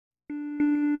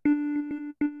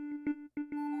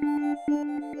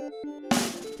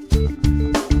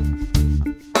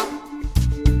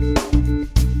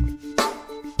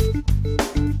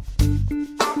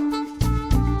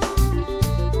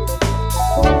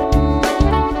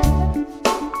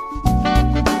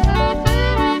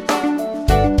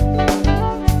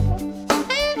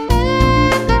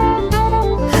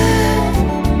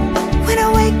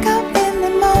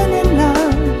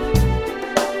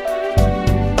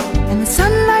the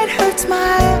sunlight hurts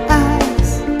my eyes.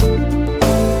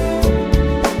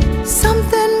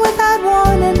 Something without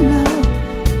warning, love,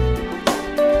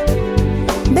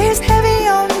 bears heavy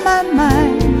on my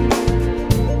mind.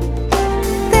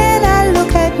 Then I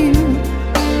look at you,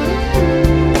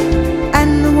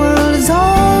 and the world is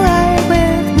alright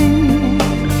with me.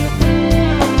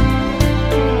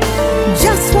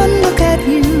 Just one look at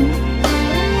you,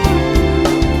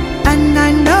 and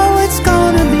I know it's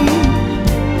gonna be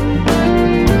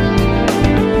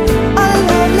a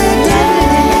lovely day,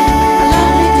 a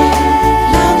lovely day,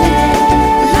 lovely day,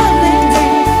 lovely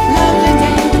day, lovely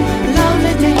day,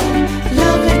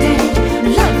 lovely day, lovely day,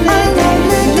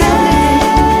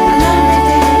 lovely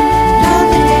day,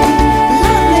 lovely day,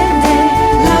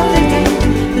 lovely day,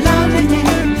 lovely day,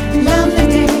 lovely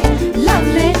day,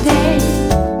 lovely day.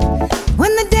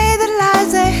 When the day that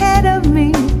lies ahead of me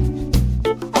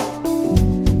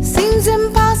seems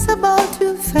impossible to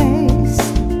face,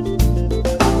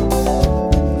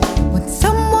 with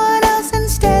someone else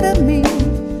instead of me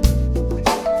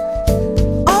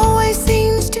always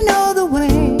seems to know the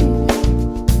way,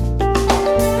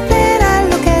 then I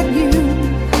look at you,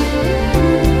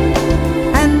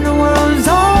 and the world's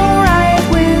alright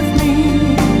with me.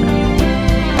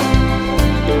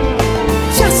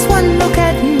 Just one look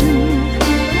at you,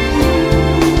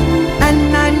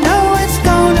 and I know it's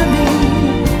gonna be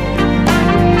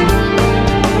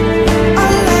a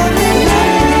lovely day,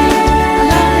 a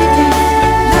lovely day,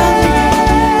 lovely day,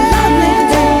 lovely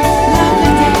day,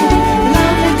 lovely day,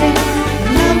 lovely day, lovely day, lovely,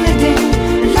 lovely,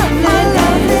 lovely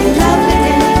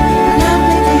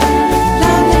day,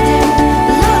 lovely day, lovely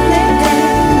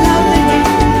day, lovely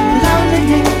day, lovely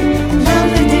day,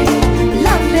 lovely day, lovely day,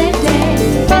 lovely day.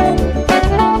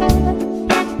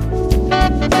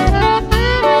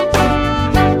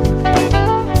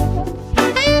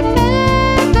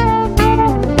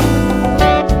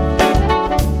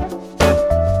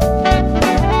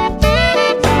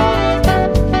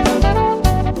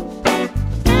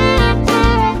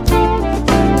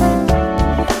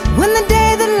 When the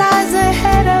day that lies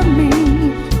ahead of me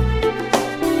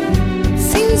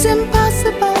seems impossible